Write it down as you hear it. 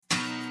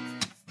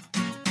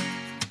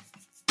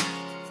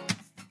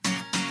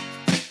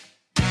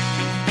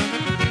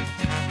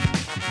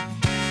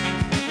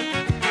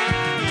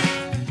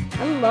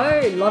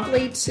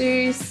Lovely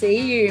to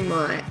see you,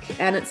 Mike.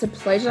 And it's a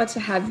pleasure to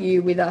have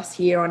you with us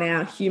here on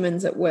our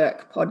Humans at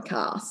Work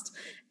podcast.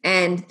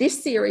 And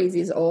this series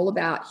is all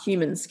about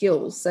human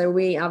skills. So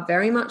we are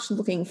very much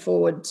looking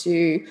forward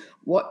to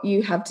what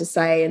you have to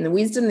say and the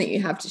wisdom that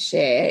you have to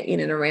share in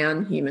and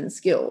around human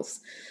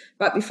skills.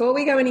 But before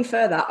we go any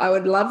further, I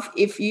would love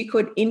if you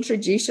could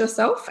introduce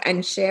yourself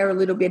and share a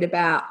little bit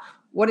about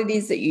what it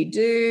is that you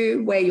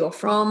do, where you're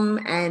from,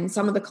 and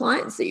some of the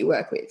clients that you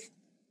work with.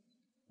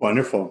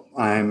 Wonderful.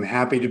 I'm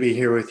happy to be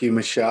here with you,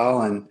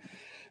 Michelle, and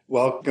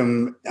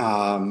welcome.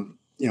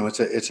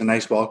 It's a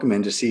nice welcome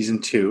into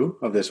season 2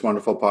 of this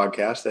wonderful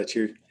podcast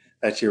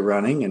that you're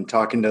running and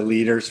talking to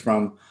leaders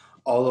from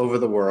all over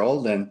the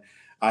world. And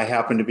I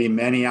happen to be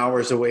many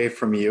hours away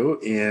from you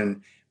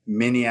in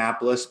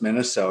Minneapolis,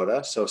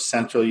 Minnesota, so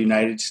central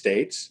United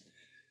States,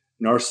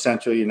 north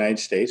central United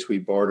States. We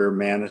border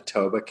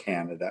Manitoba,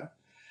 Canada.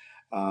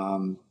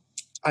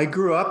 I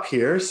grew up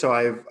here, so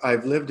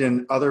I've lived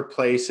in other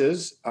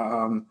places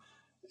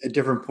at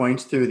different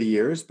points through the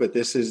years, but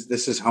this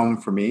is home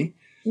for me.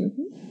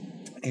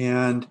 Mm-hmm.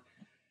 And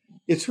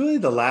it's really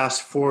the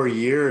last 4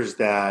 years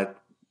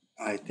that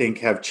I think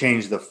have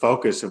changed the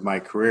focus of my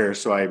career.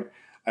 So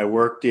I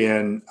worked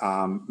in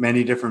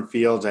many different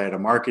fields. I had a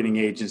marketing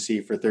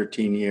agency for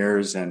 13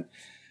 years and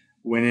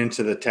went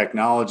into the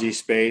technology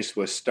space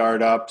with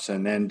startups,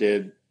 and then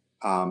did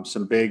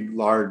some big,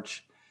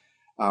 large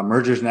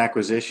mergers and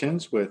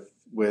acquisitions with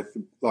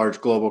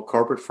large global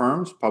corporate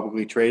firms,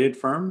 publicly traded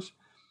firms.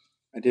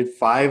 I did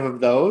 5 of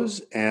those.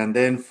 And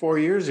then 4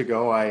 years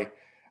ago, I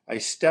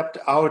stepped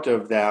out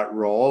of that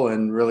role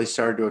and really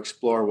started to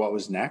explore what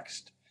was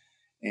next.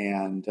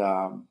 And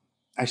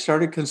I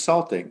started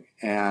consulting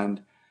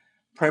and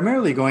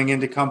primarily going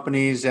into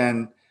companies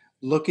and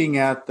looking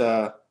at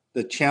the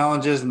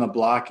challenges and the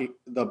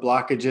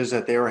blockages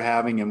that they were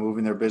having and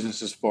moving their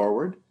businesses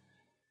forward,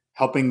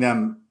 helping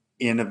them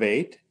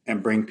innovate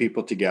and bring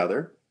people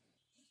together.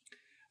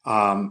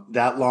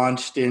 That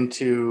launched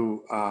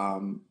into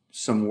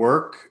some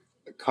work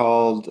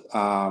called,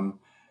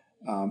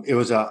 it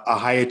was a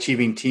high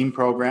achieving team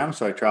program.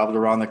 So I traveled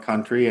around the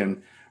country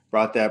and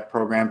brought that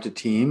program to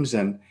teams.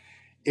 And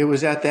it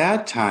was at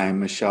that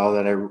time, Michelle,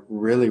 that I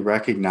really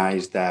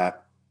recognized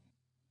that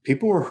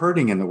people were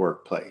hurting in the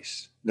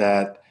workplace.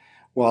 That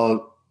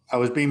while I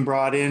was being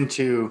brought in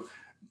to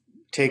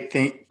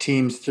take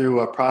teams through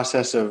a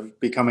process of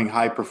becoming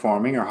high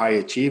performing or high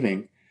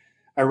achieving,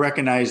 I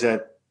recognized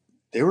that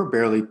they were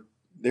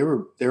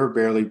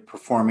barely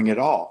performing at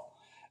all,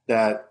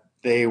 that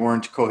they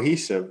weren't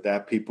cohesive,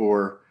 that people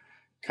were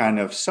kind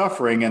of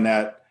suffering, and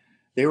that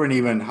they weren't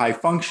even high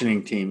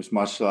functioning teams,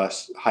 much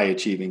less high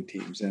achieving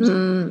teams.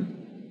 And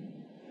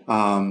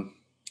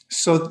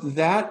so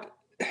that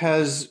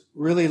has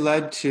really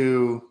led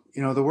to,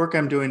 the work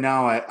I'm doing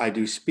now. I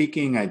do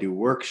speaking, I do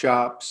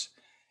workshops.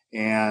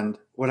 And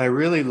what I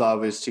really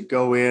love is to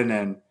go in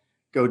and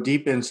go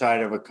deep inside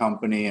of a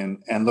company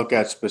and look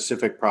at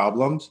specific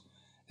problems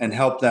and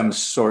help them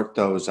sort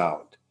those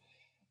out.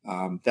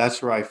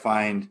 That's where I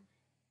find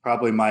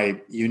probably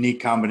my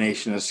unique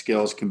combination of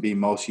skills can be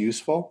most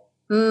useful.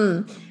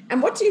 And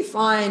what do you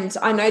find,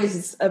 I know this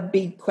is a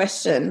big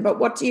question, but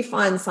what do you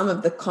find some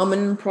of the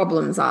common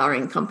problems are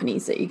in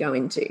companies that you go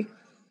into?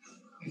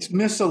 It's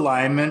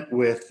misalignment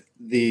with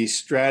the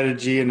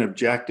strategy and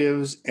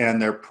objectives and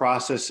their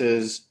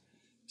processes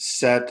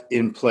set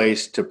in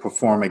place to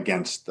perform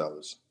against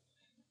those.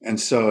 And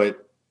so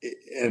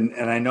and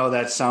I know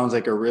that sounds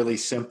like a really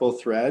simple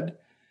thread,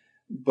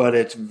 but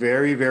it's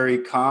very, very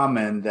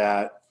common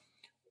that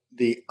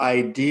the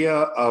idea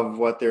of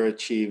what they're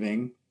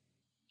achieving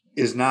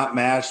is not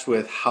matched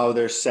with how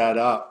they're set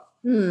up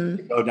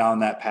to go down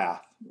that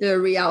path. The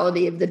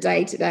reality of the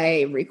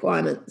day-to-day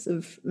requirements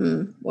of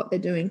what they're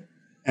doing.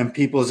 And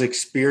people's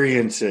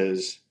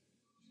experiences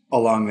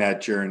along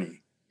that journey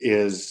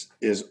is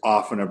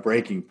often a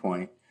breaking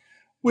point,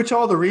 which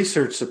all the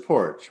research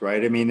supports,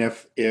 right? I mean,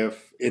 if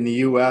in the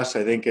US,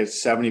 I think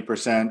it's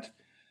 70%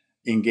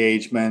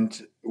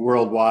 engagement,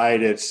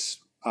 worldwide it's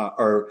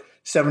or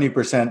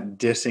 70%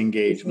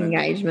 disengagement.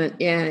 Disengagement,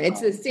 yeah.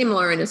 It's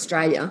similar in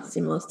Australia,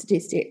 similar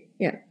statistic,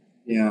 yeah.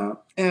 Yeah,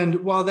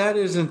 and while that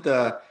isn't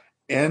the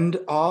end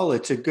all,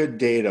 it's a good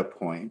data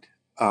point,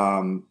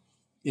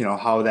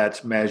 how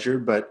that's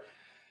measured, but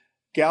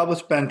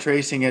Gallup been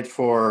tracing it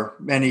for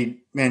many,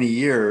 many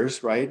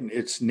years, right?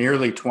 It's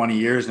nearly 20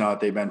 years now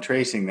that they've been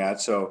tracing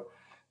that. So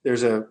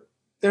there's a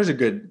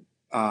good,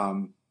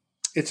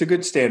 it's a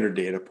good standard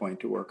data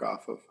point to work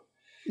off of.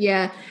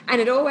 Yeah. And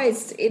it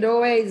always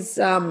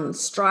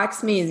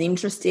strikes me as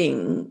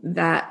interesting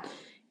that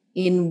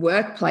in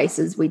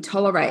workplaces we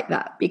tolerate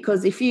that,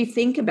 because if you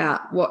think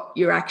about what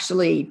you're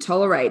actually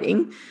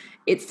tolerating,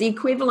 it's the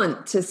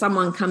equivalent to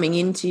someone coming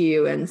into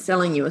you and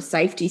selling you a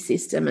safety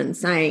system and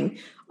saying,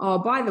 oh,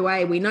 by the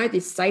way, we know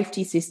this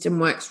safety system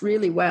works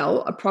really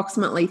well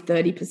approximately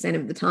 30%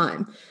 of the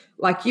time.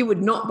 Like, you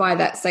would not buy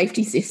that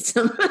safety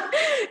system.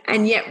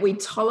 And yet we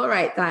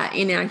tolerate that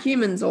in our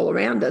humans all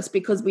around us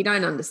because we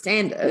don't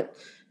understand it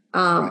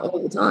all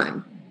the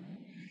time.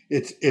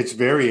 It's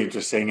very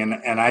interesting,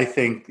 and I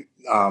think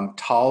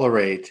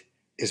tolerate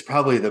is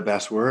probably the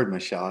best word,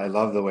 Michelle. I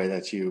love the way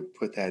that you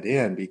put that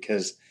in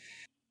because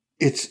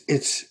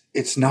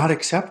it's not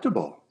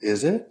acceptable,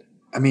 is it?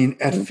 I mean,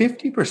 at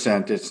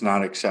 50%, it's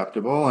not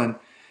acceptable, and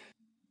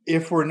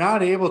if we're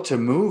not able to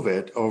move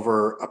it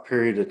over a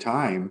period of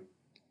time,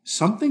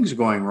 something's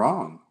going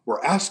wrong.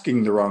 We're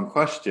asking the wrong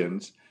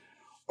questions,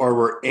 or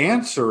we're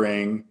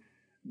answering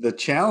the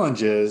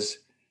challenges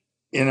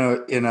in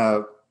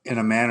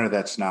a manner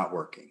that's not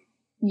working.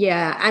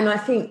 Yeah. And I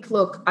think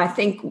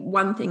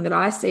one thing that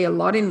I see a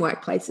lot in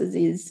workplaces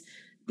is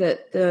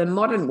that the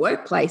modern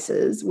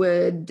workplaces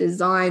were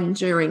designed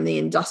during the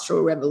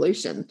Industrial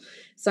Revolution.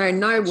 So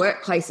no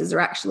workplaces are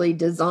actually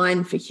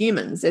designed for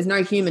humans. There's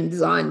no human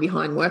design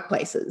behind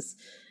workplaces.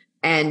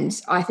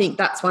 And I think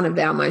that's one of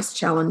our most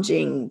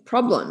challenging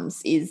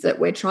problems is that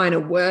we're trying to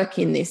work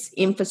in this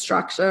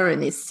infrastructure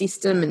and this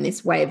system and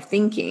this way of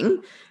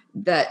thinking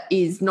that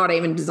is not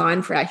even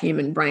designed for our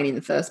human brain in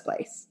the first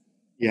place.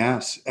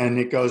 Yes, and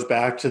it goes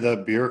back to the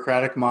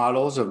bureaucratic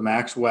models of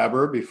Max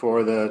Weber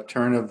before the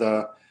turn of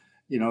the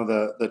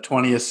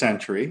 20th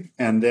century,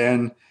 and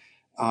then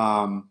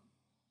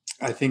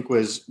I think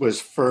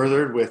was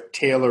furthered with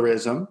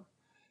Taylorism,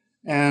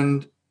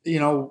 and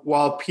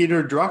while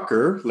Peter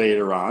Drucker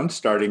later on,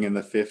 starting in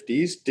the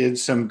 50s, did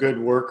some good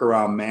work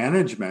around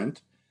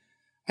management,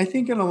 I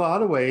think in a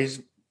lot of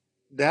ways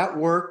that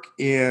work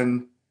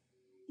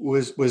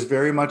was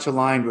very much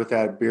aligned with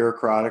that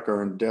bureaucratic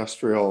or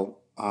industrial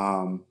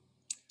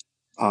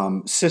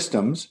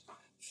systems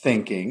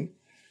thinking,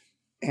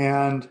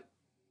 and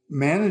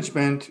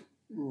management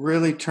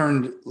really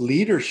turned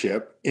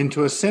leadership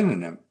into a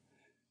synonym,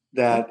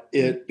 that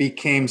it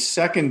became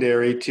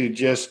secondary to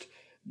just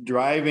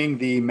driving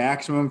the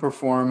maximum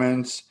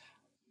performance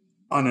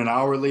on an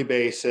hourly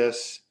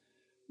basis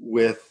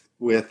with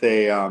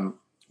a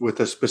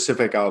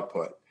specific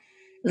output.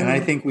 And I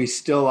think we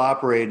still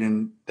operate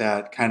in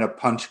that kind of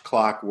punch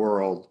clock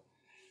world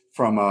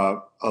from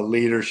a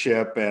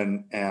leadership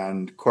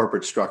and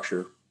corporate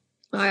structure.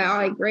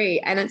 I agree.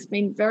 And it's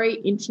been very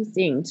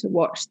interesting to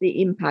watch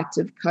the impact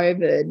of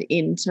COVID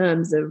in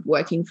terms of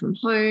working from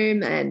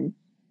home and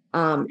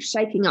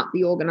shaking up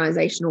the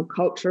organizational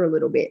culture a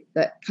little bit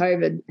that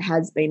COVID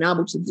has been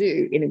able to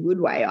do in a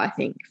good way, I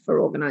think, for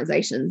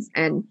organizations.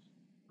 And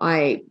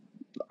I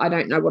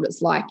don't know what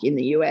it's like in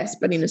the US,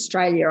 but in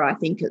Australia, I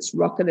think it's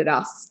rocketed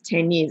us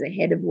 10 years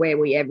ahead of where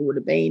we ever would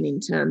have been in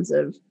terms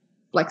of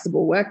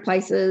flexible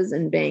workplaces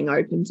and being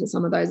open to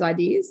some of those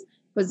ideas,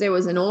 because there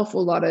was an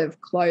awful lot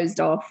of closed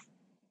off,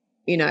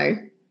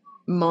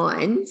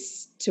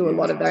 minds to a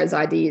lot of those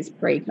ideas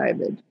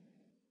pre-COVID.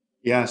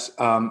 Yes,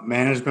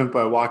 management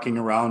by walking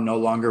around no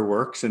longer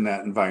works in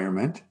that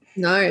environment.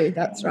 No,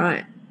 that's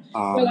right.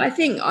 Well, I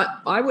think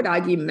I would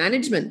argue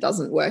management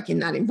doesn't work in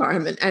that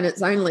environment, and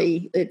it's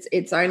only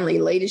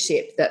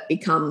leadership that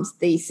becomes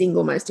the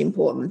single most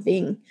important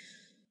thing.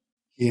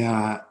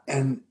 Yeah,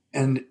 and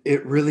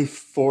it really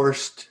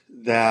forced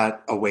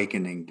that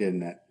awakening,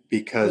 didn't it?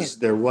 Because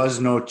there was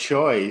no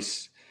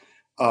choice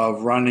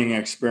of running an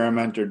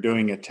experiment or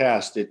doing a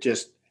test. It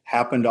just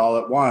happened all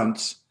at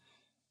once.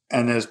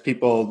 And as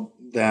people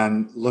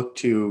then look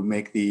to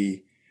make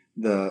the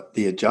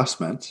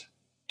adjustments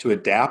to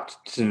adapt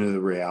to the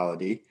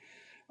reality,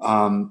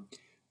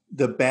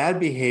 the bad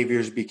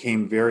behaviors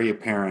became very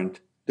apparent.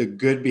 The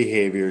good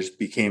behaviors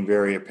became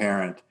very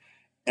apparent.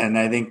 And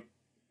I think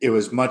it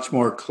was much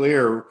more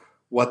clear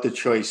what the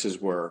choices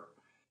were.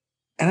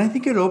 And I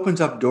think it opens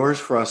up doors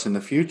for us in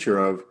the future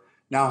of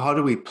now, how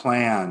do we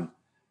plan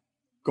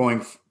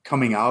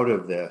coming out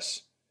of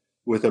this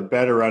with a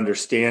better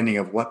understanding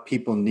of what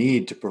people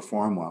need to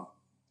perform well?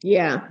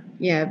 Yeah,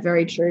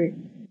 very true.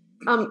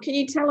 Can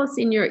you tell us,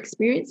 in your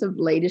experience of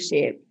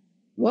leadership,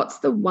 what's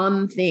the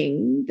one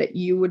thing that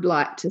you would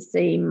like to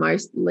see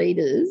most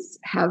leaders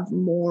have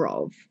more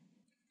of?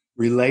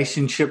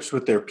 Relationships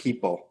with their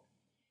people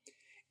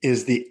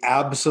is the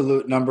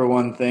absolute number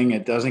one thing.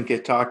 It doesn't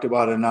get talked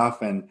about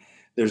enough, and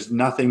there's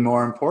nothing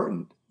more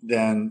important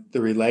than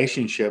the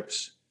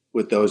relationships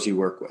with those you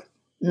work with.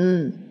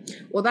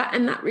 Well,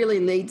 that really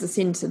leads us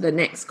into the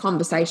next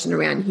conversation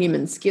around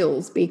human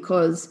skills,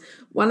 because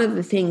one of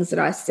the things that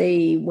I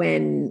see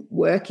when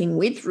working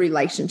with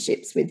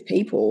relationships with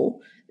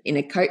people in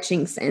a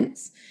coaching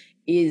sense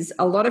is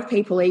a lot of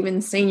people,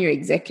 even senior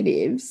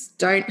executives,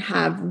 don't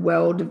have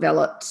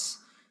well-developed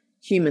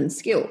human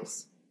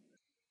skills.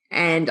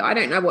 And I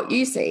don't know what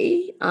you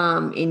see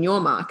in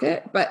your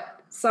market,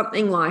 but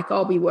something like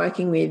I'll be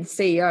working with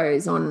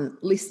CEOs on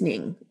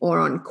listening or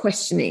on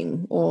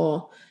questioning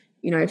or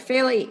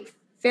fairly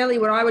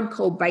what I would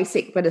call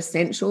basic but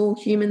essential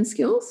human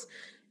skills.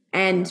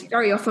 And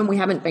very often we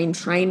haven't been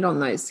trained on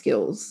those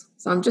skills.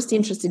 So I'm just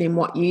interested in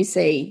what you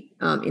see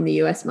in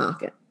the US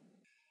market.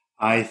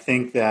 I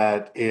think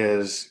that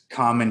is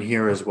common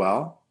here as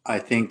well. I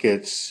think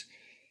it's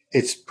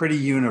pretty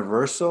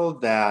universal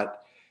that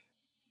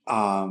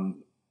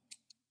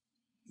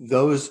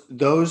those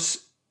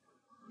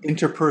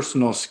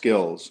interpersonal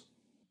skills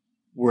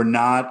were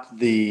not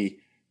the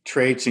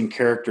traits and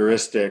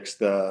characteristics,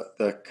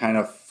 the kind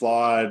of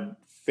flawed,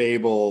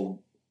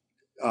 fable,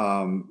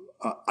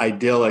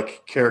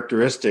 idyllic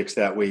characteristics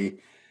that we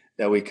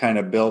kind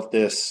of built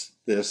this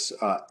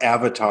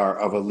avatar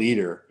of a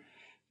leader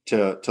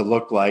to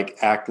look like,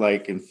 act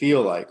like, and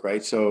feel like,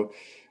 right? So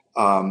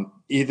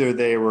either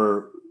they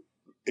were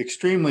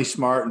extremely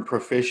smart and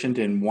proficient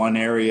in one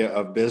area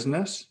of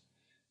business,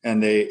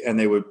 and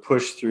they would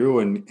push through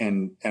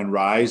and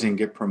rise and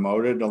get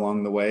promoted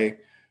along the way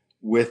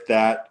with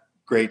that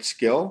great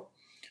skill,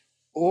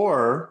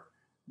 or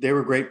they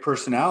were great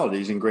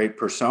personalities and great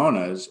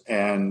personas,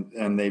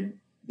 and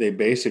they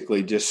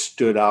basically just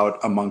stood out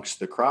amongst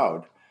the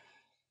crowd.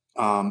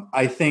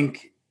 I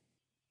think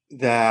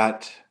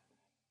that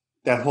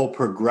whole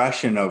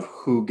progression of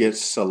who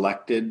gets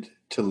selected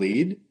to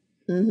lead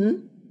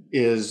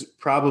is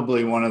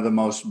probably one of the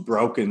most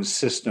broken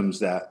systems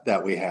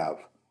that we have.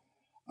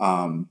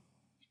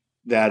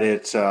 That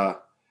it's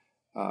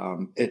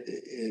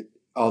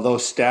although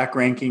stack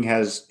ranking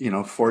has,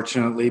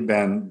 fortunately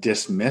been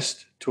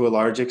dismissed to a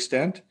large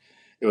extent.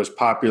 It was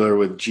popular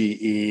with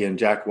GE and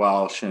Jack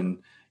Welch and,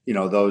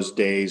 those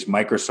days.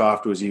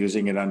 Microsoft was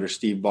using it under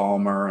Steve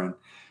Ballmer. And,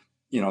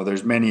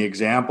 there's many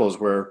examples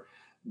where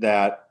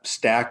that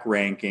stack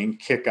ranking,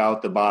 kick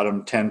out the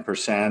bottom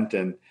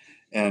 10%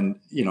 and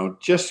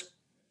just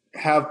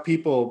have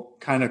people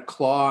kind of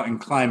claw and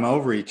climb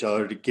over each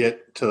other to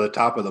get to the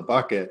top of the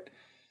bucket.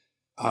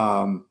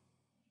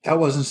 That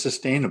wasn't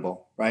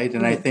sustainable, right?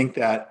 And I think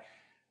that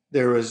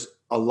there was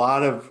a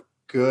lot of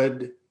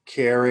good,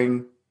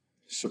 caring,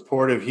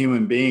 supportive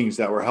human beings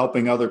that were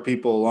helping other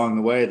people along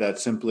the way that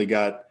simply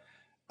got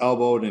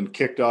elbowed and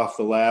kicked off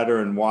the ladder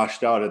and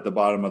washed out at the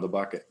bottom of the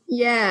bucket.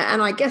 Yeah,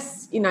 and I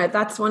guess,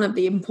 that's one of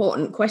the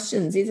important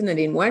questions, isn't it,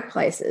 in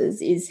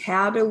workplaces, is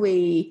how do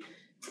we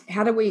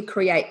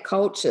create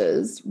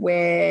cultures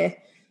where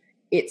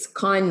it's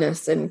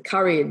kindness and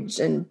courage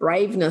and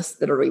braveness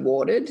that are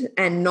rewarded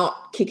and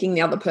not kicking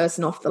the other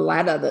person off the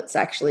ladder that's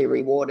actually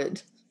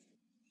rewarded?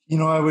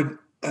 I would,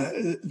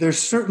 there's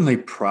certainly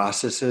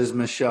processes,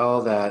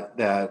 Michelle,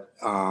 that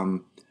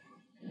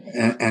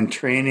and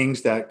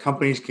trainings that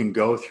companies can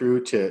go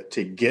through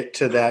to get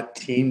to that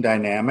team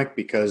dynamic,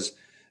 because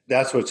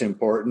that's what's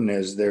important.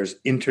 Is there's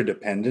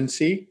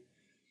interdependency,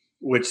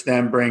 which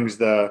then brings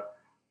the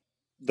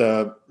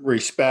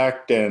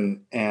respect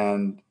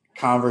and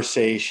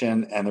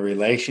conversation and the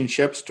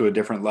relationships to a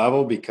different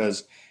level,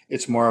 because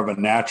it's more of a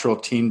natural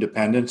team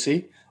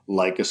dependency,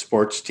 like a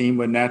sports team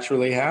would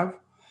naturally have.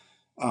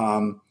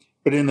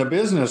 But in the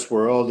business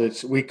world,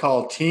 we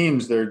call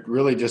teams, they're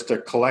really just a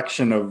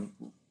collection of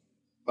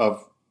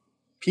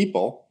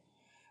people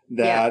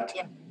that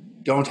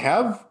don't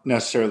have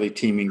necessarily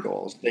teaming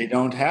goals. They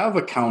don't have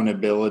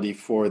accountability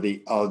for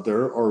the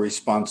other or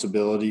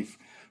responsibility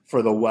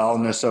for the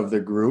wellness of the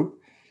group.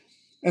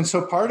 And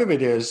so part of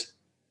it is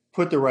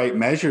put the right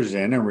measures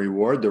in and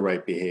reward the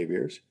right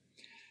behaviors.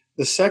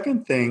 The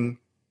second thing,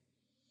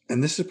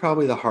 and this is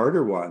probably the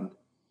harder one,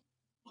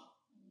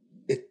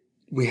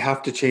 we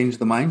have to change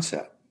the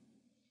mindset.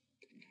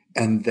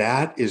 And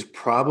that is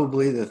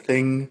probably the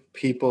thing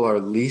people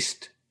are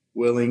least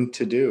willing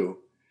to do,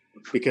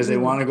 because they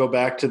want to go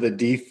back to the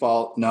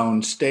default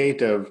known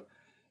state of,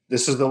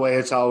 this is the way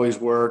it's always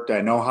worked.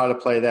 I know how to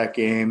play that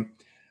game.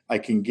 I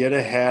can get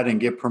ahead and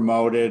get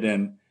promoted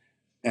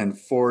and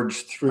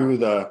forge through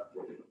the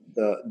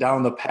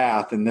down the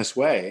path in this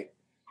way.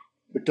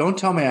 But don't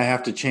tell me I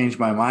have to change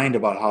my mind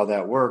about how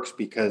that works,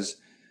 because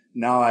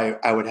now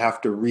I would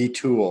have to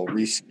retool,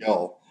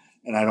 reskill,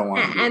 and I don't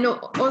want to. And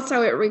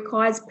also it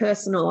requires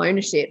personal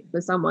ownership for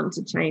someone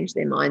to change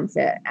their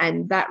mindset,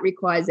 and that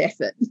requires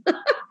effort.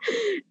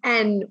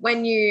 And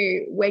when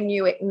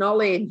you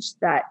acknowledge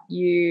that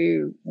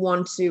you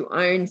want to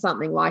own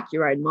something like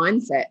your own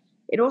mindset,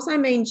 it also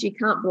means you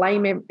can't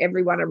blame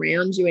everyone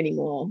around you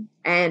anymore.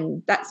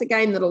 And that's a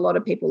game that a lot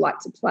of people like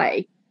to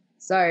play.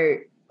 So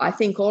I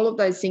think all of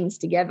those things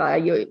together,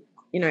 you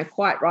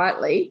quite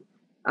rightly,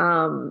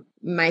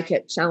 make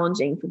it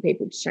challenging for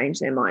people to change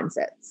their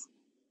mindsets.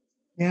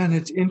 Yeah, and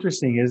it's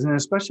interesting, isn't it?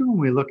 Especially when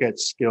we look at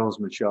skills,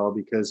 Michelle,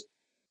 because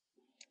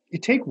you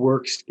take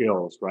work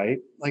skills, right?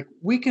 Like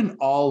we can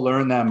all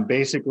learn them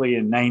basically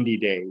in 90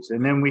 days,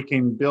 and then we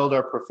can build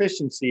our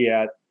proficiency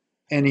at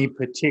any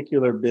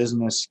particular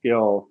business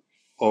skill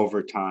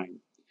over time.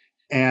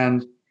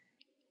 And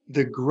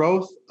the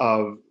growth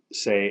of,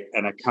 say,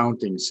 an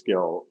accounting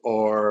skill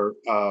or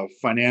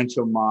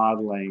financial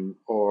modeling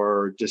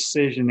or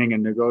decisioning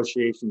and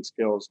negotiation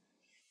skills,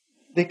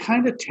 they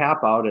kind of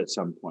tap out at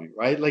some point,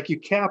 right? Like you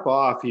cap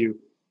off,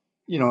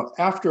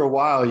 after a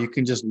while, you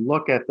can just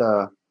look at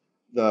the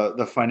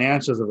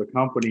financials of a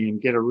company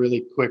and get a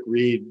really quick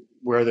read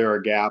where there are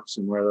gaps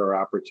and where there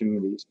are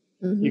opportunities.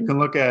 Mm-hmm. You can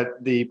look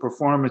at the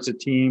performance of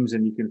teams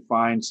and you can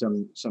find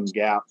some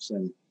gaps,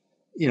 and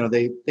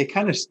they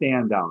kind of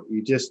stand out.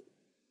 You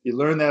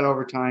learn that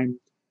over time,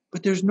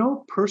 but there's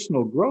no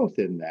personal growth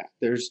in that.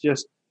 There's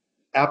just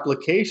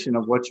application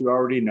of what you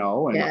already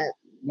know and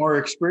more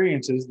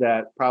experiences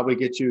that probably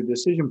get you a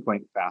decision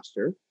point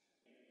faster.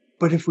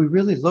 But if we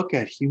really look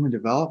at human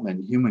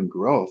development, human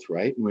growth,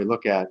 right, and we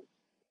look at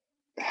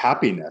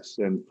happiness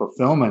and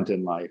fulfillment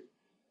in life,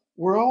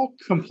 we're all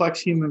complex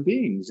human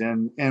beings,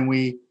 and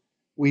we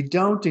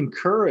don't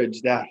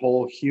encourage that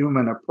whole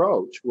human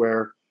approach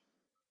where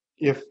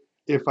if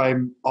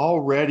I'm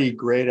already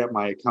great at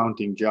my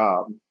accounting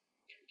job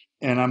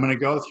and I'm going to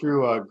go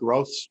through a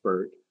growth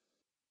spurt,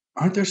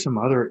 aren't there some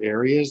other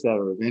areas that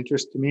are of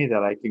interest to me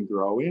that I can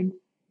grow in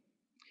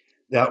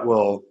that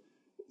will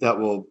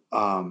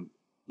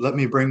let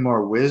me bring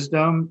more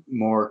wisdom,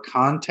 more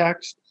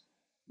context,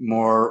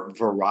 more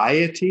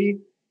variety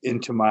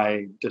into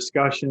my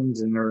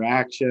discussions,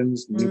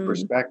 interactions, new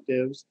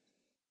perspectives.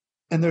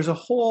 And there's a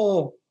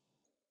whole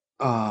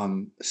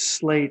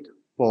slate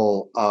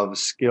full of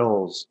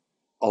skills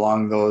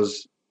in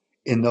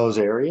those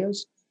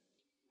areas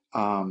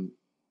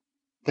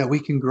that we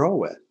can grow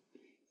with.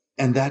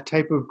 And that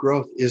type of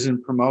growth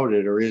isn't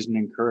promoted or isn't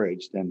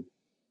encouraged. And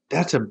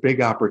that's a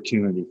big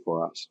opportunity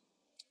for us.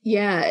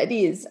 Yeah, it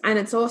is. And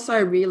it's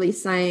also really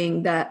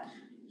saying that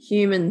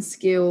human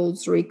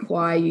skills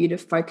require you to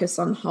focus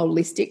on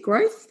holistic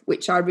growth,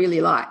 which I really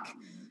like,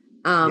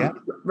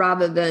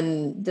 rather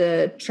than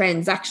the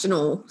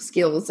transactional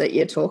skills that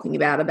you're talking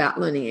about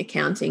learning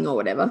accounting or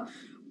whatever.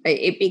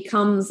 It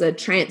becomes a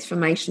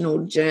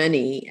transformational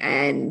journey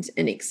and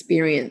an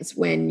experience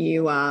when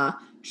you are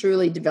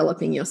truly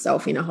developing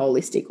yourself in a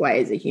holistic way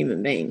as a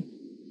human being.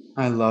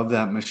 I love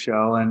that,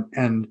 Michelle.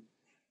 And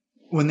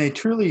when they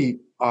truly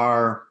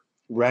are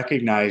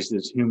recognized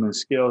as human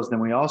skills, then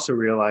we also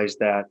realize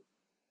that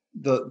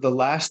the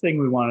last thing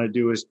we want to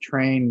do is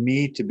train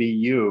me to be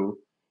you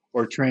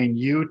or train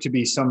you to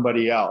be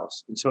somebody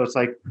else. And so it's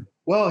like,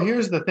 well,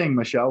 here's the thing,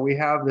 Michelle, we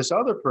have this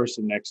other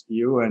person next to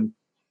you,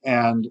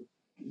 and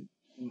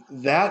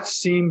that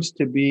seems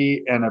to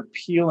be an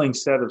appealing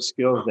set of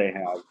skills they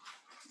have.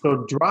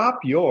 So drop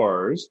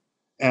yours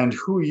and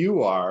who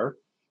you are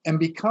and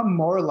become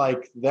more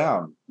like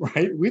them,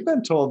 right? We've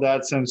been told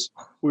that since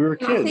we were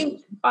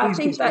kids. I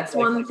think that's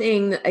one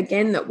thing,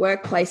 again, that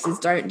workplaces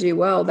don't do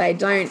well. They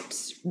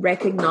don't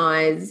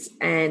recognize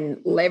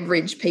and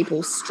leverage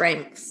people's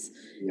strengths.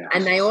 Yes.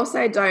 And they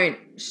also don't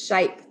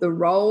shape the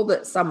role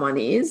that someone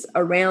is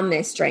around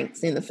their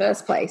strengths in the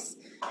first place.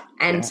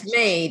 And to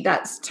me,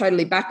 that's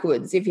totally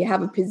backwards. If you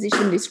have a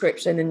position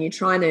description and you're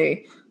trying to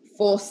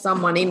force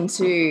someone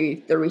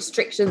into the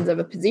restrictions of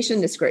a position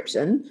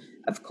description,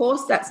 of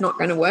course, that's not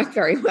going to work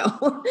very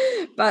well.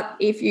 But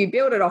if you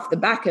build it off the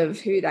back of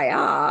who they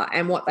are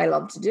and what they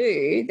love to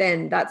do,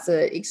 then that's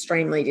an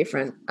extremely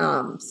different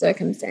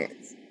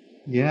circumstance.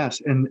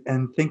 Yes.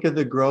 And think of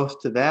the growth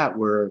to that,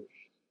 where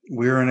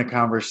we're in a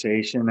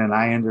conversation and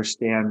I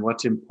understand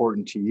what's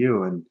important to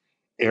you and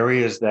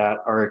areas that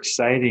are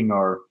exciting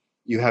or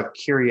you have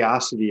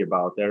curiosity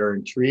about that are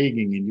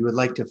intriguing and you would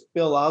like to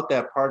fill out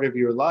that part of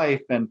your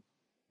life. And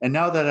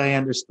now that I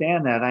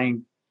understand that, I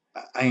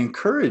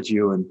encourage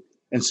you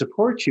and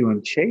support you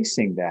in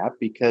chasing that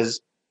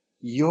because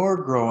you're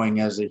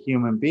growing as a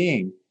human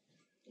being.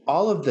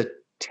 All of the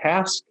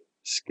task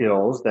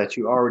skills that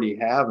you already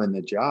have in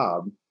the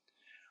job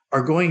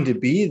are going to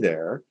be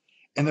there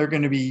and they're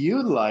going to be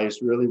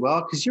utilized really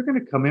well because you're going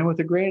to come in with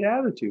a great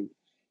attitude.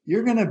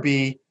 You're going to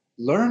be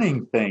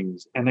learning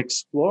things and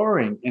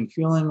exploring and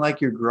feeling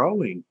like you're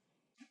growing.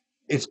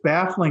 It's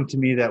baffling to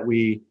me that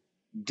we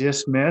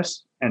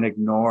dismiss and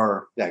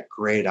ignore that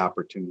great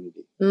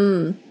opportunity.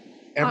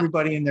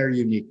 Everybody in their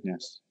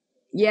uniqueness.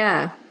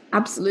 Yeah,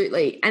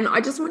 absolutely. And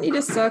I just want you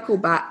to circle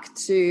back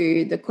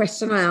to the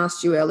question I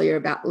asked you earlier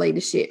about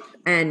leadership.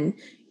 And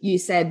you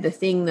said the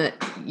thing that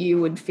you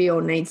would feel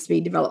needs to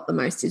be developed the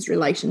most is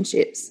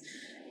relationships.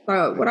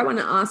 So what I want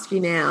to ask you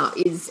now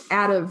is,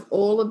 out of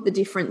all of the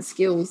different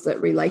skills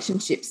that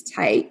relationships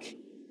take,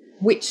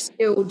 which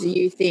skill do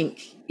you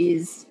think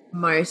is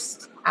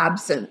most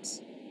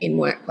absent in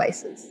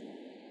workplaces?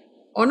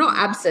 Or not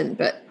absent,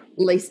 but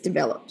least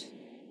developed?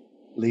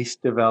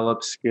 Least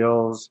developed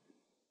skills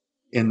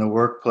in the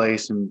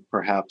workplace and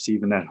perhaps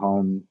even at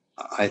home,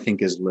 I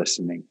think, is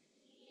listening.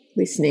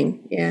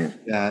 Listening,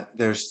 yeah.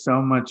 There's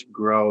so much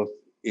growth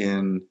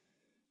in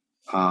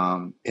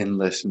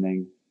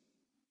listening.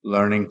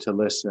 Learning to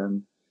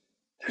listen.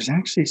 There's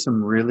actually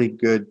some really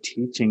good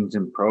teachings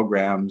and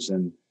programs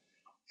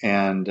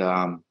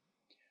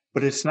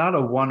but it's not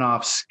a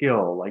one-off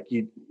skill.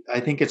 I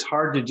think it's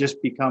hard to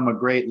just become a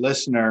great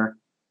listener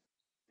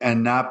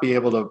and not be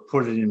able to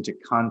put it into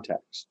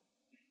context.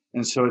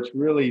 And so it's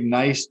really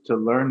nice to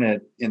learn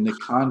it in the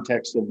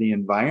context of the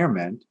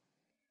environment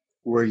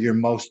where you're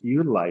most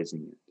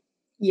utilizing it.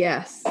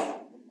 Yes.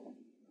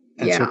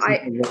 And yeah,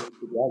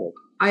 so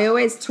I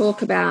always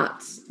talk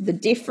about the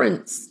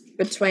difference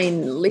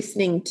between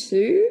listening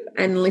to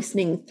and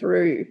listening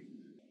through.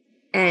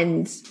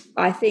 And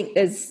I think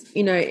there's,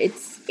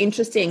 it's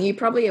interesting. You're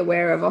probably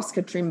aware of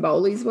Oscar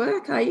Trimboli's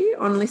work, are you,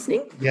 on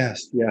listening?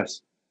 Yes.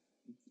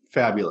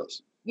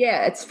 Fabulous.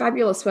 Yeah, it's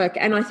fabulous work.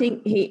 And I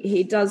think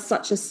he does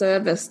such a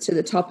service to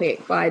the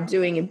topic by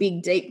doing a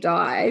big deep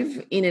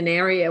dive in an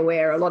area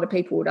where a lot of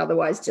people would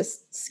otherwise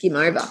just skim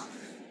over.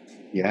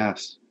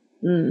 Yes.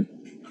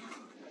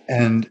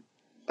 And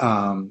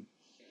um,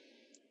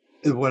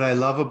 what I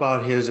love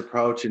about his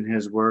approach and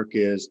his work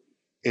is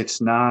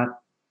it's not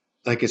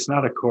it's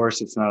not a course,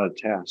 it's not a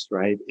test,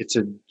 right? It's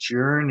a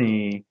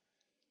journey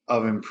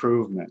of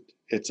improvement.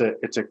 It's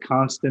a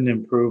constant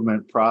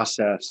improvement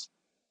process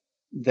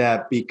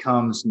that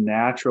becomes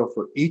natural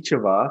for each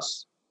of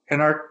us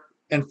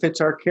and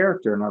fits our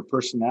character and our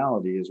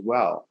personality as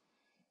well.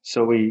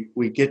 So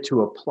we get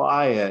to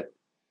apply it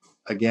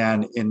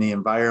again in the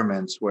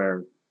environments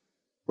where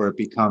it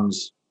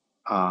becomes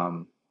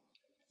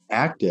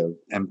active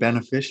and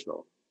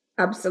beneficial.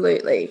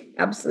 Absolutely.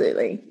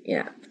 Absolutely.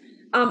 Yeah.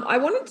 I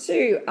wanted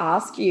to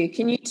ask you,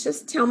 can you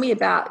just tell me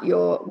about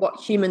what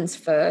Humans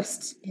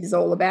First is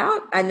all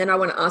about? And then I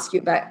want to ask you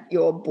about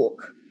your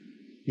book.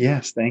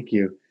 Yes, thank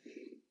you.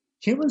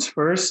 Humans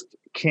First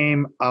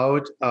came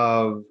out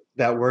of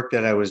that work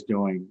that I was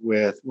doing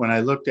with when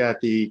I looked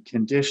at the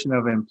condition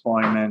of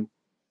employment.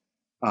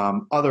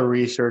 Other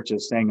research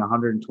is saying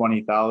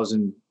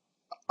 120,000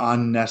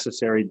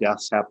 unnecessary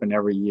deaths happen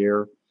every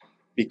year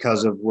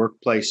because of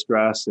workplace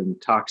stress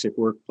and toxic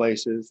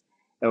workplaces.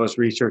 That was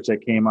research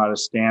that came out of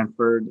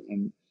Stanford,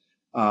 and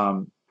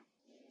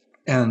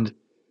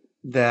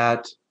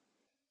that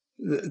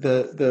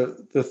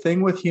the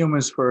thing with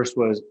Humans First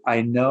was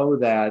I know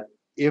that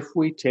if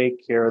we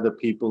take care of the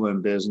people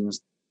in business,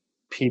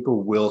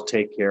 people will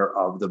take care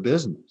of the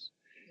business,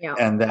 Yeah.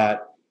 and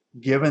that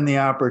given the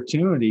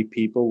opportunity,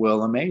 people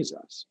will amaze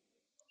us,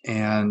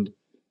 and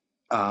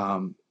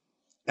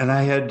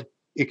I had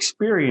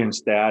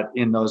experienced that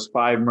in those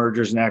 5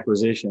 mergers and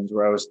acquisitions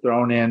where I was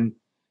thrown in,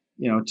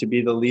 to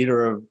be the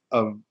leader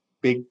of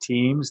big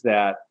teams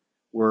that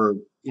were,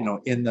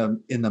 in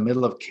the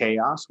middle of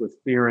chaos with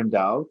fear and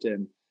doubt.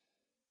 And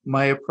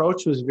my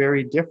approach was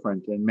very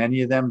different. And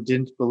many of them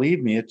didn't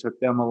believe me. It took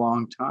them a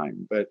long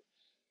time.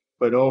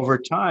 But over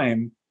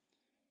time,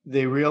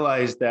 they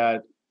realized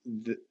that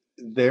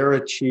their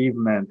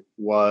achievement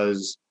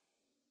was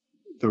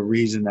the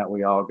reason that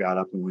we all got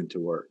up and went to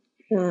work.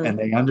 And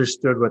they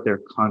understood what their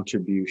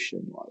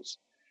contribution was.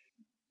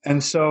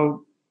 And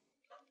so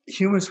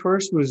Humans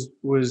First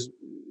was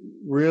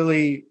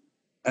really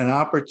an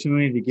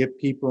opportunity to get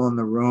people in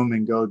the room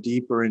and go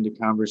deeper into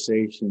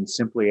conversation,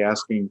 simply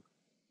asking,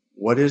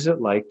 what is it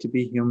like to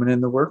be human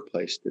in the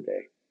workplace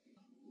today?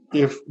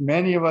 If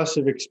many of us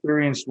have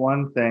experienced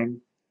one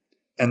thing,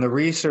 and the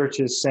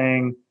research is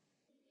saying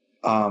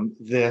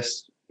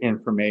this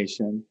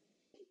information,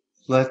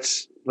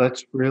 let's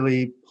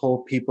really pull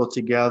people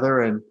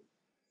together and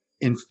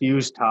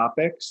infuse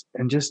topics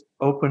and just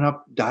open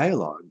up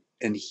dialogue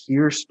and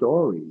hear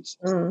stories,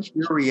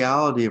 hear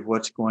reality of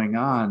what's going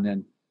on.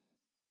 And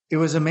it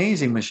was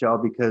amazing, Michelle,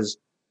 because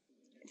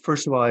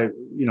first of all,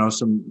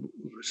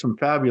 some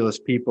fabulous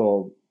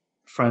people,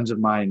 friends of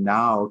mine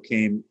now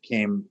came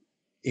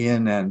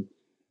in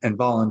and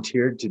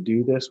volunteered to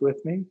do this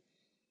with me.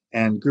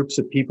 And groups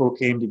of people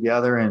came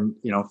together in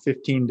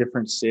 15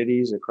 different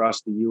cities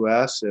across the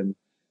U.S. and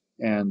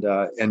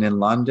in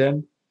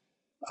London.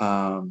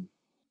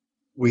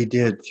 We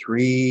did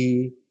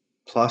 3+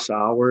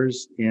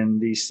 hours in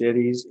these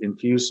cities,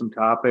 infused some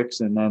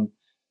topics, and then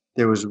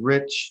there was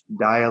rich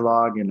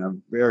dialogue in a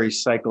very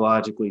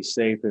psychologically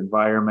safe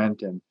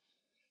environment. And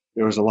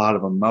there was a lot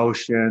of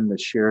emotion. The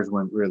shares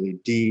went really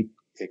deep.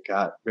 It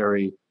got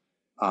very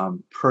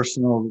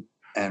personal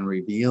and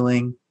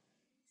revealing.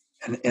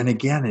 And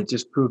again, it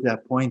just proved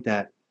that point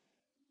that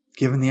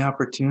given the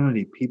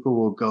opportunity, people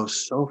will go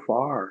so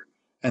far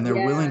and they're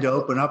willing to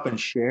open up and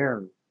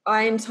share.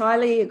 I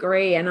entirely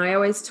agree. And I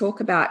always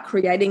talk about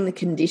creating the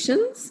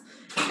conditions.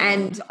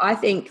 And I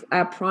think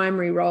our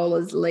primary role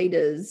as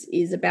leaders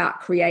is about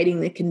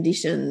creating the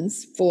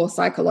conditions for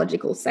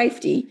psychological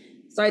safety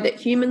so that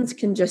humans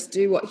can just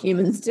do what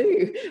humans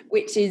do,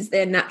 which is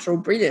their natural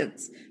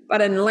brilliance.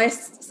 But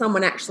unless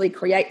someone actually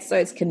creates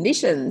those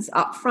conditions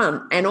up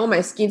front and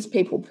almost gives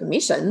people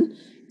permission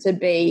to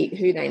be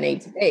who they need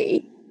to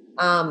be,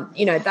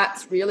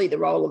 that's really the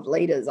role of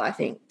leaders, I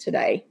think,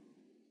 today.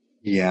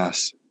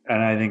 Yes.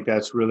 And I think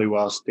that's really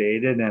well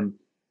stated.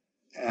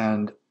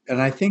 And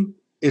I think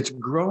it's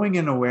growing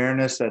in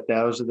awareness that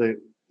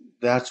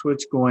that's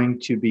what's going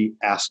to be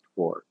asked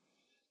for.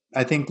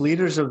 I think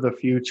leaders of the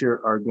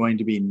future are going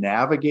to be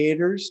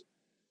navigators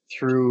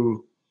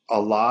through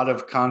a lot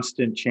of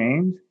constant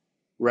change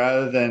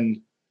rather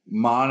than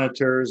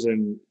monitors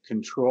and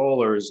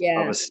controllers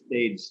of a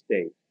staged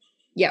state.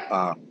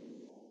 Yeah.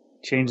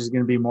 Change is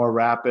going to be more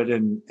rapid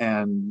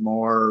and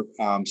more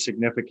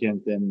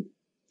significant than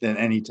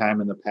any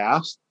time in the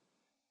past.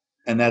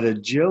 And that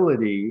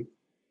agility,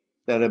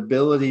 that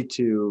ability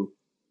to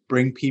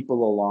bring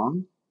people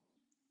along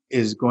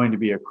is going to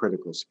be a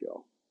critical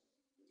skill.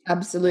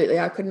 Absolutely.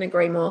 I couldn't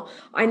agree more.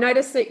 I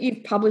noticed that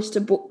you've published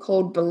a book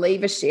called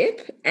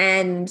Believership,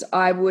 and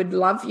I would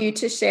love you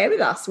to share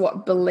with us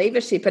what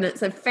Believership, and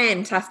it's a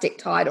fantastic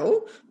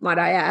title, might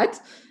I add.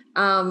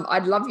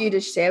 I'd love you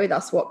to share with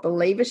us what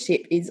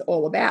Believership is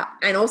all about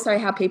and also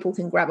how people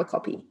can grab a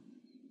copy.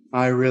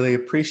 I really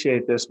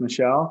appreciate this,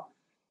 Michelle.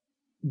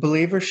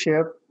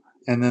 Believership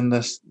And then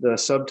the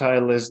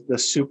subtitle is The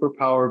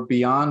Superpower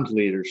Beyond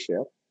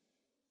Leadership.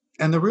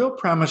 And the real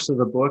premise of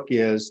the book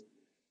is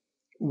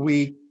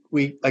we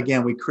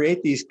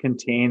create these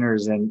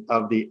containers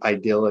of the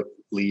idyllic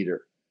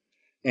leader.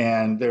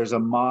 And there's a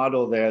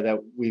model there that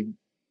we've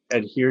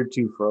adhered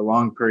to for a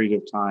long period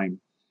of time.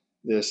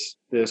 This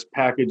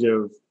package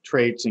of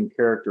traits and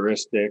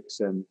characteristics,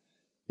 and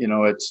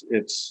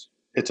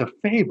it's a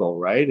fable,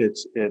 right?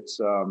 It's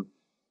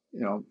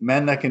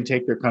men that can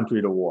take their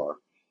country to war.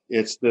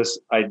 It's this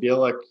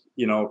idyllic,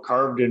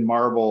 carved in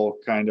marble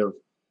kind of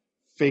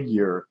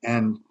figure,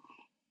 and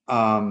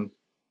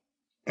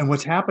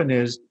what's happened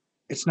is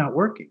it's not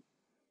working,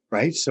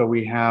 right? So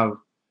we have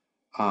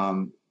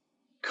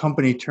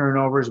company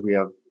turnovers. We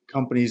have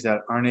companies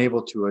that aren't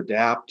able to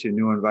adapt to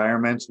new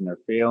environments and they're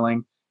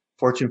failing.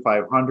 Fortune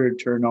 500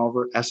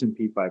 turnover,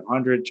 S&P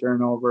 500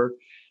 turnover,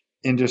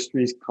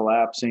 industries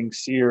collapsing,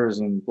 Sears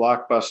and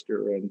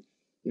Blockbuster, and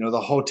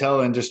the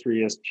hotel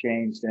industry has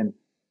changed,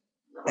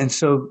 and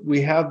so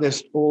we have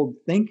this old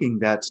thinking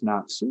that's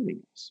not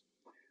suiting us.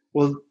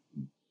 Well,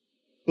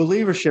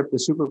 Believership, the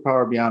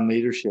superpower beyond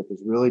leadership,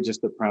 is really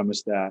just the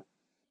premise that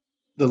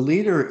the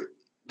leader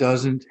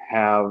doesn't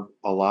have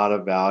a lot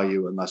of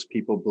value unless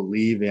people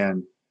believe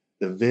in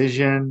the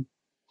vision,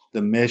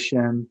 the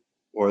mission,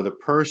 or the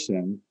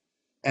person,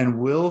 and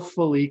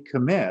willfully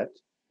commit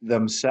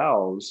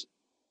themselves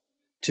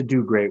to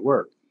do great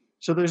work.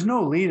 So there's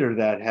no leader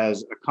that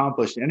has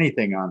accomplished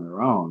anything on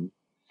their own.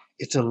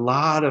 It's a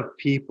lot of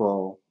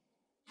people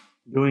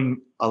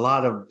doing a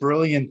lot of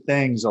brilliant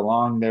things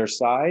along their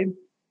side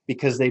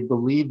because they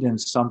believed in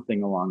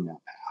something along that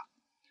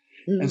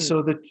path. Mm-hmm. And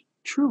so the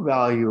true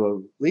value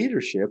of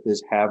leadership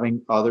is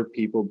having other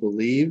people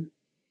believe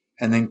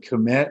and then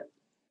commit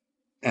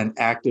and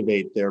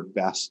activate their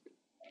best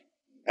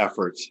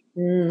efforts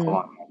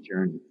along that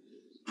journey.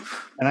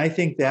 And I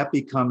think that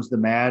becomes the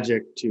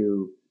magic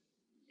to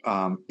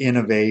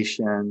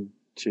innovation,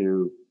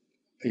 to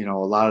a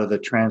lot of the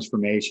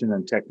transformation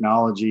and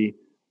technology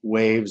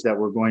waves that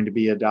we're going to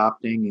be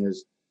adopting,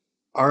 is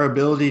our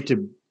ability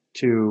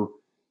to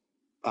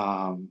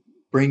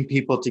bring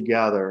people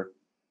together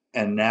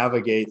and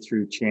navigate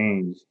through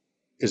change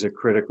is a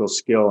critical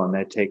skill, and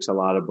that takes a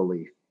lot of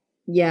belief.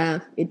 Yeah,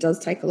 it does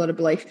take a lot of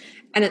belief.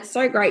 And it's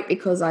so great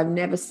because I've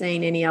never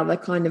seen any other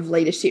kind of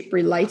leadership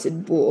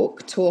related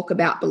book talk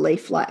about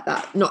belief like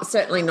that.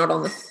 Certainly not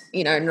on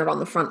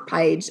the front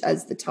page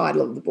as the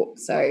title of the book.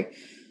 So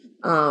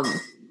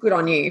good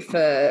on you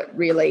for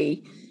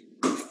really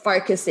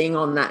focusing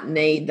on that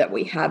need that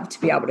we have to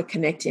be able to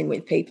connect in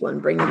with people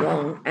and bring them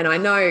along. And I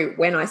know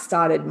when I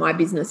started my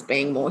business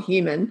Being More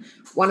Human,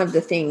 one of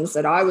the things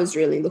that I was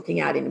really looking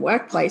at in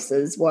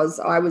workplaces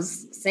was I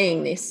was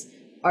seeing this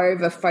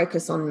over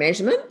focus on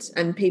measurement,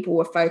 and people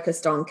were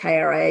focused on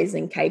KRAs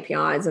and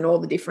KPIs and all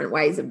the different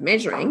ways of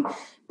measuring,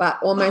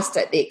 but almost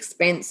at the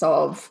expense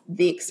of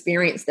the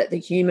experience that the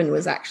human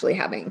was actually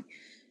having.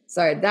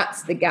 So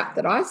that's the gap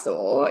that I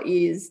saw,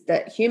 is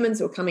that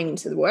humans were coming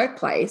into the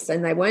workplace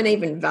and they weren't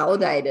even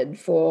validated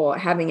for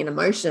having an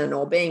emotion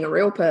or being a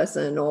real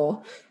person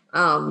or,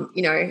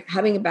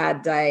 having a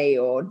bad day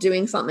or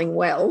doing something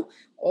well.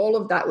 All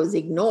of that was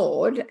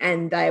ignored,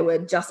 and they were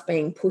just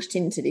being pushed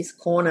into this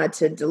corner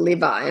to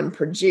deliver and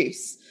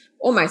produce,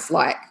 almost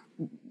like,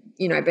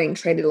 being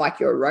treated like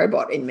you're a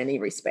robot in many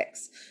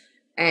respects.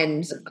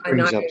 And I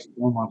know up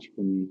so much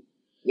for me.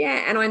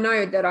 Yeah, and I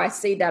know that I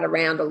see that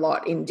around a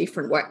lot in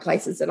different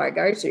workplaces that I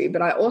go to,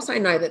 but I also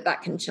know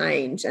that can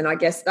change. And I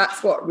guess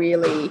that's what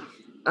really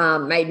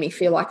made me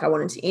feel like I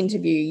wanted to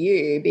interview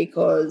you,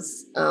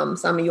 because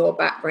some of your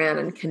background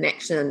and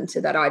connection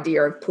to that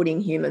idea of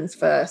putting humans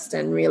first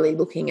and really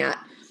looking at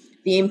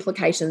the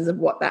implications of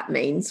what that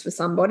means for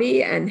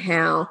somebody and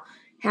how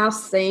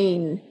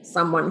seen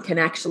someone can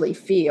actually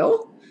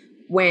feel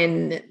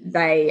when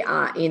they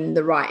are in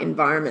the right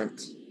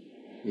environment.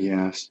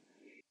 Yes.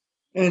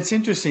 And it's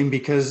interesting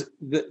because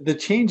the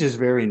change is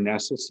very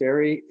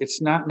necessary.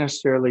 It's not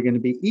necessarily going to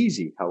be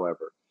easy,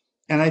 however.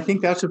 And I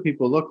think that's what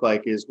people look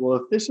like is, well,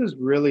 if this is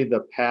really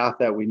the path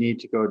that we need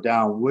to go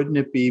down, wouldn't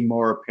it be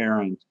more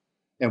apparent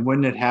and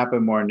wouldn't it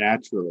happen more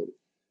naturally?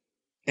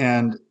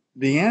 And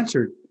the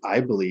answer, I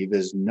believe,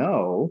 is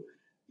no.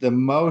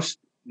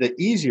 The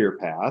easier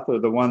path, or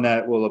the one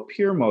that will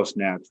appear most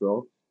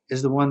natural,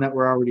 is the one that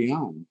we're already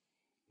on,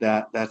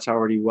 that's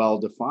already well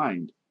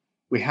defined.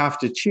 We have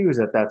to choose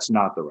that that's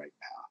not the right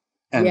path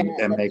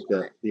and make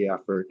the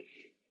effort.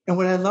 And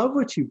what I love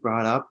what you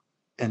brought up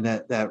and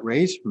that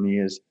raised for me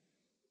is,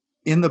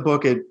 in the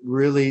book, it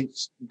really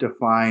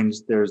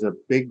defines there's a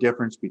big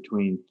difference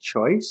between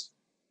choice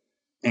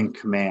and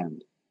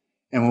command.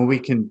 And when we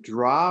can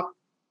drop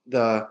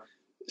the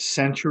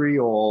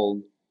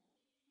century-old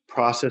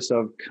process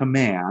of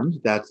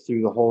command, that's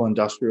through the whole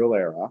industrial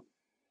era,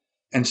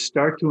 and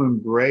start to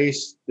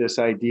embrace this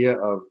idea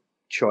of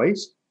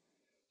choice,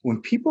 when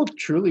people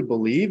truly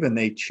believe and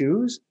they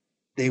choose,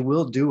 they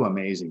will do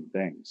amazing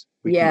things.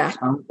 We can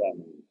count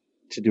them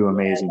to do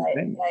amazing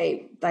things.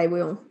 They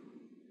will.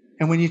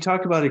 And when you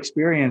talk about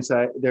experience,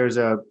 there's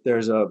a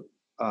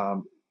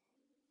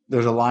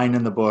there's a line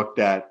in the book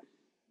that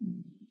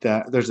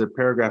there's a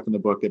paragraph in the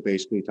book that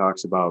basically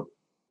talks about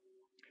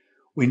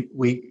it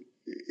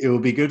will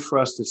be good for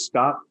us to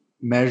stop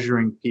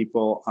measuring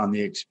people on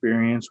the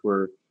experience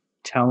we're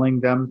telling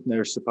them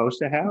they're supposed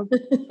to have.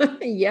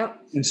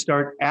 Yep. And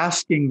start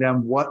asking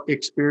them what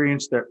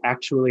experience they're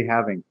actually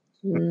having.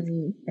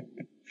 Mm.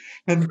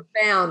 And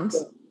Profound.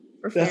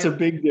 That's a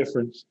big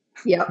difference.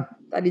 Yep,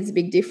 that is a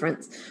big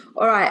difference.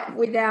 All right,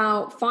 with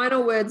our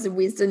final words of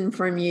wisdom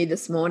from you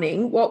this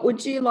morning, what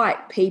would you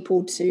like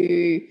people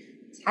to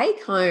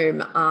take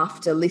home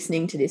after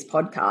listening to this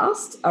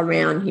podcast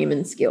around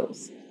human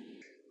skills?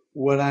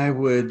 What I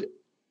would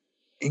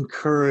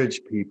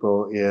encourage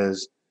people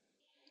is,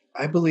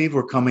 I believe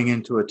we're coming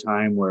into a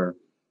time where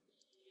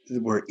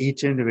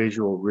each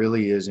individual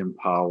really is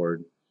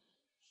empowered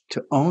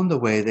to own the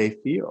way they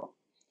feel,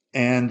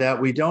 and that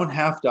we don't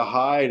have to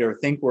hide or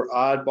think we're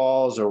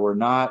oddballs or we're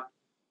not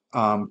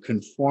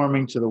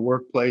conforming to the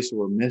workplace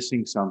or we're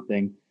missing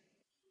something.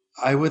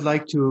 I would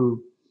like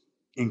to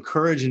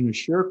encourage and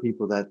assure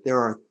people that there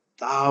are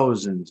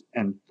thousands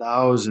and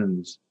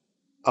thousands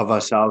of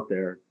us out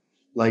there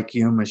like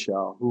you,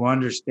 Michelle, who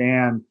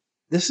understand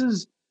this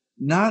is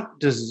not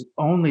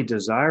only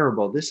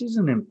desirable, this is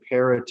an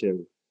imperative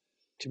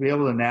to be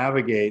able to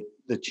navigate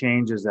the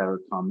changes that are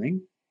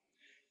coming.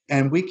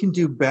 And we can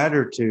do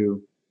better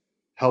to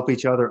help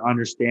each other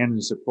understand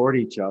and support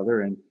each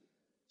other. And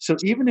so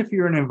even if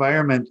you're in an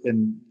environment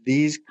and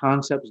these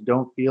concepts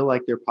don't feel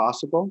like they're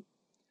possible,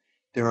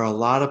 there are a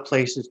lot of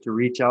places to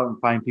reach out and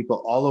find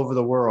people all over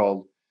the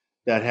world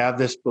that have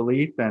this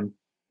belief. And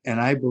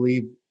I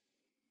believe,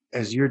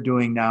 as you're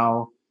doing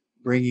now,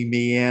 bringing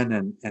me in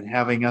and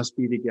having us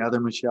be together,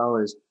 Michelle,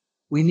 is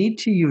we need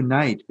to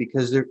unite,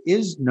 because there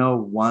is no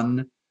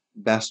one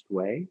best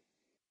way.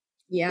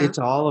 Yeah. It's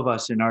all of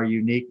us in our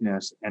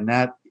uniqueness. And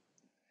that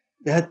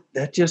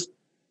just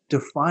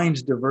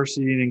defines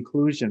diversity and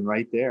inclusion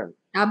right there.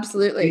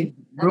 Absolutely.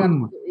 That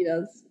absolutely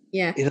does.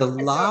 Yeah. It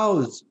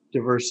allows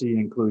diversity and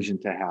inclusion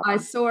to happen. I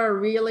saw a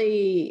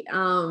really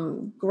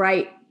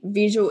great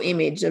visual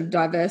image of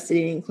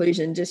diversity and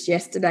inclusion just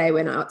yesterday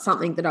when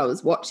something that I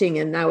was watching,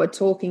 and they were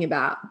talking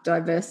about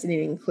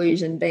diversity and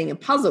inclusion being a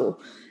puzzle,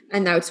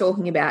 and they were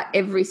talking about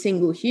every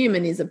single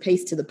human is a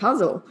piece to the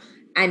puzzle.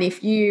 And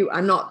if you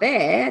are not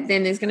there,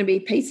 then there's going to be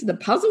a piece of the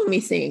puzzle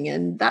missing,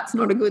 and that's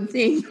not a good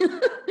thing.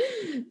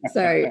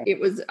 So it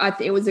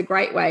was a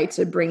great way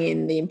to bring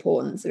in the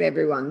importance of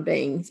everyone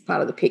being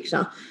part of the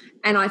picture.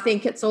 And I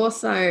think it's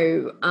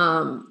also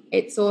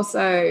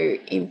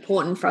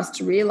important for us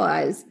to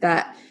realize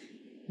that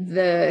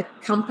the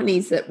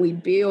companies that we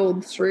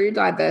build through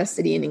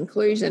diversity and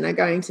inclusion are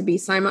going to be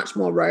so much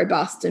more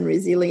robust and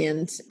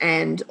resilient,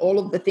 and all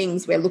of the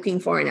things we're looking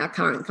for in our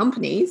current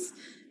companies,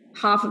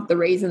 half of the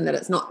reason that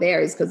it's not there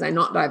is because they're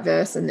not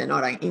diverse and they're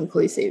not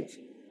inclusive.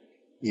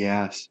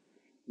 Yes,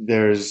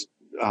 there's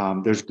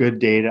good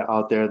data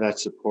out there that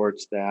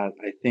supports that.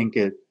 I think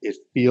it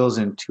feels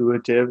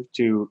intuitive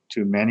to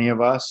many of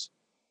us,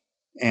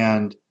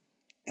 and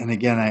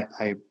again,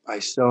 I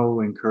so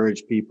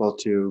encourage people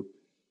to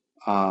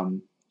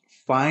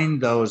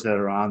find those that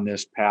are on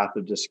this path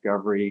of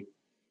discovery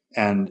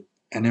and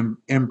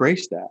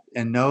embrace that,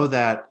 and know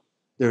that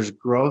there's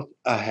growth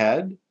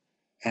ahead.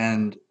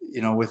 And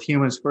with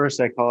Humans First,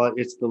 I call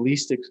it's the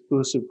least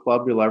exclusive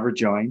club you'll ever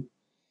join.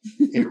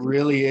 It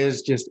really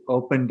is just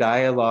open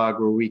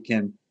dialogue where we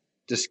can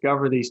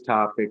discover these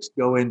topics,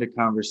 go into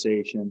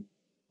conversation,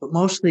 but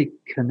mostly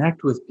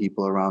connect with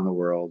people around the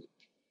world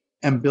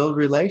and build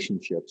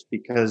relationships.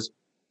 Because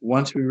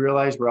once we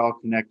realize we're all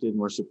connected and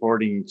we're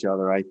supporting each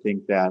other, I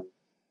think that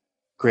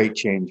great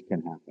change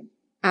can happen.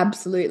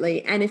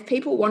 Absolutely. And if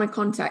people want to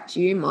contact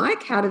you,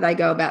 Mike, how do they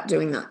go about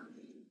doing that?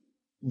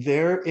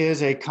 There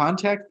is a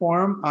contact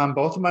form on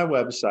both of my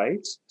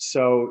websites.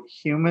 So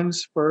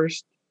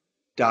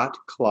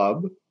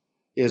humansfirst.club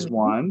is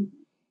one,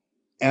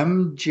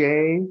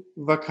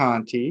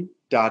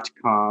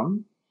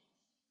 mjvacanti.com.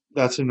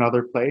 That's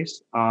another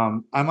place.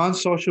 I'm on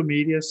social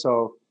media,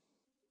 so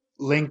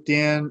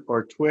LinkedIn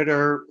or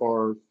Twitter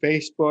or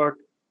Facebook.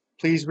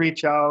 Please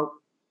reach out,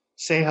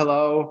 say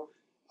hello.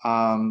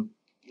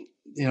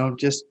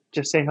 Just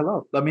say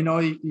hello. Let me know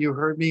you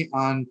heard me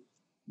on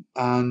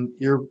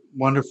your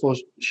wonderful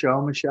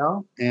show,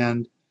 Michelle,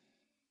 and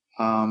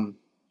I'm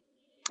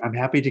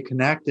happy to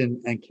connect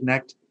and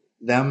connect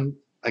them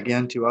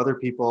again to other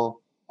people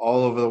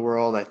all over the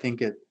world. I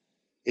think it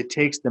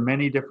takes the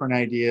many different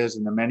ideas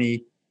and the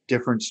many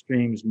different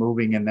streams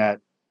moving in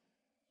that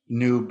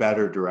new,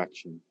 better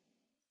direction.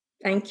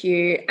 Thank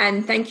you.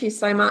 And thank you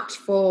so much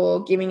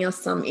for giving us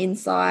some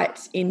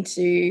insight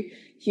into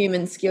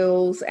human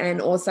skills and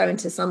also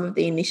into some of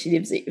the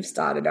initiatives that you've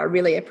started. I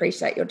really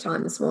appreciate your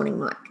time this morning,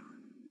 Mike.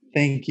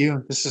 Thank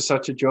you. This is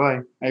such a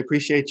joy. I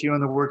appreciate you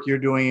and the work you're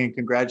doing, and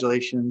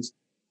congratulations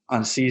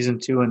on season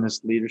 2 in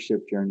this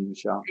leadership journey,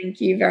 Michelle. Thank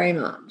you very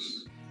much.